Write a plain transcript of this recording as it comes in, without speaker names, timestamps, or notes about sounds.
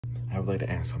I would like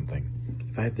to ask something.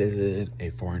 If I visited a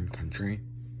foreign country,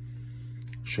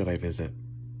 should I visit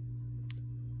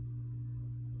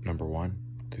number 1,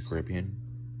 the Caribbean,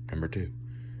 number 2,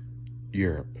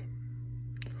 Europe,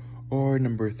 or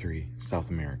number 3, South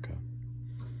America?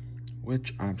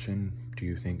 Which option do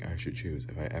you think I should choose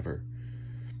if I ever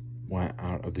went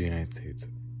out of the United States?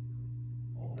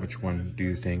 Which one do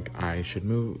you think I should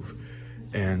move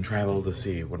and travel to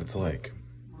see what it's like?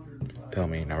 Tell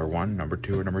me, number 1, number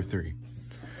 2, or number 3.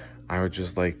 I would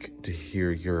just like to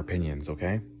hear your opinions,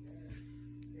 okay?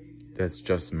 That's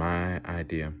just my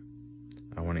idea.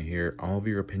 I want to hear all of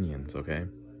your opinions, okay?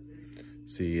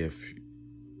 See if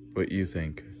what you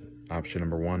think. Option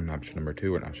number 1, option number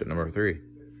 2, and option number 3.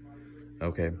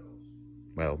 Okay.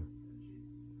 Well.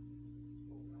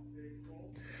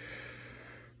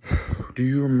 Do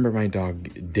you remember my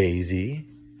dog, Daisy?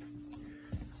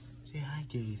 Say hi,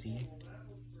 Daisy.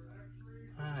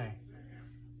 Hi.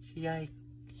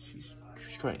 She's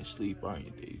trying to sleep, aren't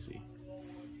you, Daisy?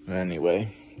 Anyway,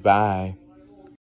 bye.